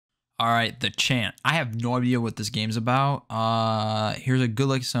All right, the Chant. I have no idea what this game's about. Here's a good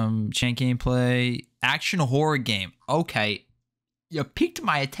look at some Chant gameplay. Action horror game. Okay. You piqued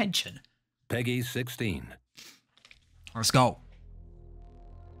my attention. Peggy 16. Let's go.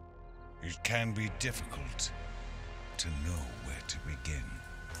 It can be difficult to know where to begin.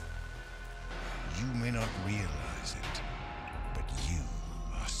 You may not realize it, but you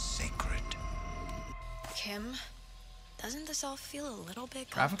are sacred. Kim, doesn't this all feel a little bit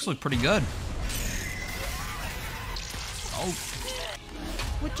Graphics look pretty good. Oh.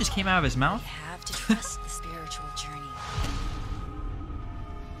 What just came out of his mouth? You have to trust the spiritual journey.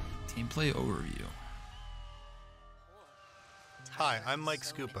 Gameplay overview. Hi, I'm Mike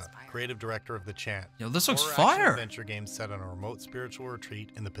Scupa, creative director of The Chant. Yo, this looks horror fire. action-adventure game set on a remote spiritual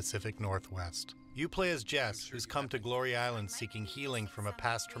retreat in the Pacific Northwest. You play as Jess, who's come to Glory Island seeking healing from a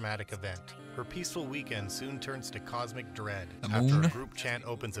past traumatic event. Her peaceful weekend soon turns to cosmic dread after a group chant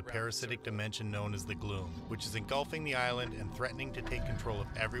opens a parasitic dimension known as the Gloom, which is engulfing the island and threatening to take control of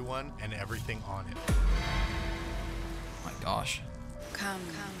everyone and everything on it. Oh my gosh. Come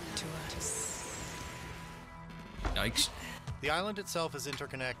to us. Yikes. The island itself is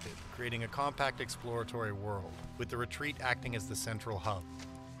interconnected, creating a compact exploratory world, with the retreat acting as the central hub.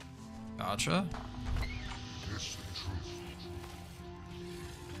 Gotcha.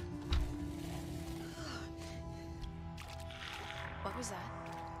 What was that?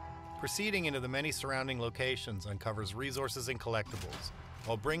 Proceeding into the many surrounding locations uncovers resources and collectibles,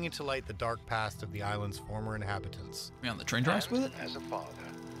 while bringing to light the dark past of the island's former inhabitants. We on the train tracks with it? As a father,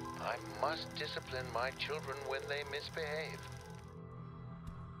 I must discipline my children when they misbehave.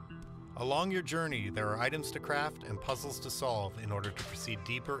 Along your journey, there are items to craft and puzzles to solve in order to proceed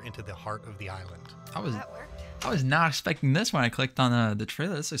deeper into the heart of the island. I was not expecting this when I clicked on the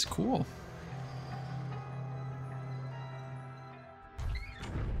trailer. This is cool.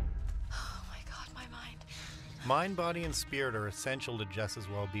 Oh my god, my mind. Mind, body, and spirit are essential to Jess's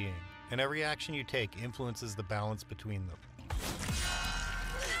well-being, and every action you take influences the balance between them.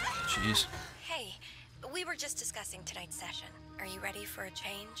 Jeez. Hey, we were just discussing tonight's session. Are you ready for a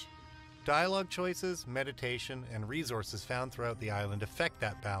change? Dialogue choices, meditation, and resources found throughout the island affect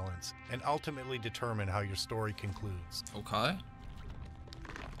that balance and ultimately determine how your story concludes. Okay.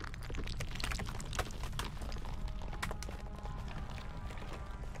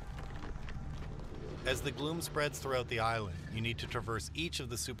 As the gloom spreads throughout the island, you need to traverse each of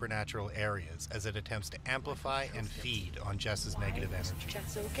the supernatural areas as it attempts to amplify and feed on Jess's negative energy.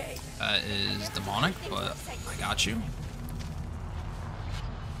 Jess, okay. That is demonic, but I got you.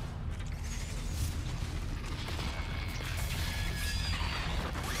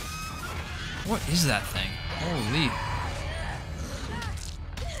 What is that thing? Holy.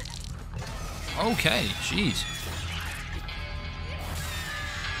 Okay, jeez.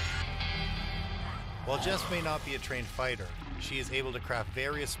 While Jess may not be a trained fighter, she is able to craft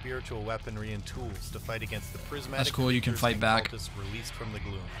various spiritual weaponry and tools to fight against the prismatic That's cool, you can creatures fight and back. cultists released from the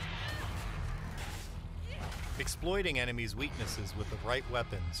gloom. Exploiting enemies' weaknesses with the right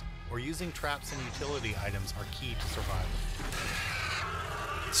weapons or using traps and utility items are key to survival.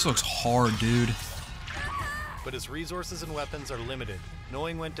 This looks hard, dude. But as resources and weapons are limited,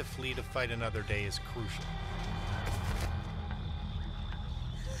 knowing when to flee to fight another day is crucial.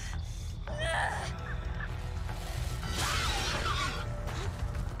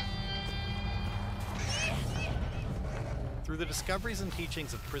 Through the discoveries and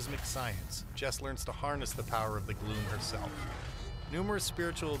teachings of prismic science, Jess learns to harness the power of the gloom herself. Numerous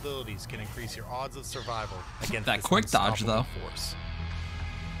spiritual abilities can increase your odds of survival against That this quick dodge, unstoppable though. force.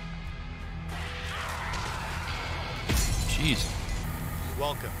 Jeez.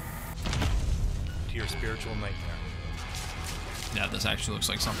 Welcome to your spiritual nightmare. Yeah, this actually looks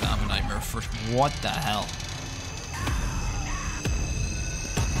like something out of a nightmare first. What the hell?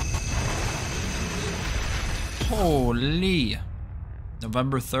 Holy.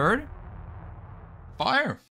 November 3rd? Fire.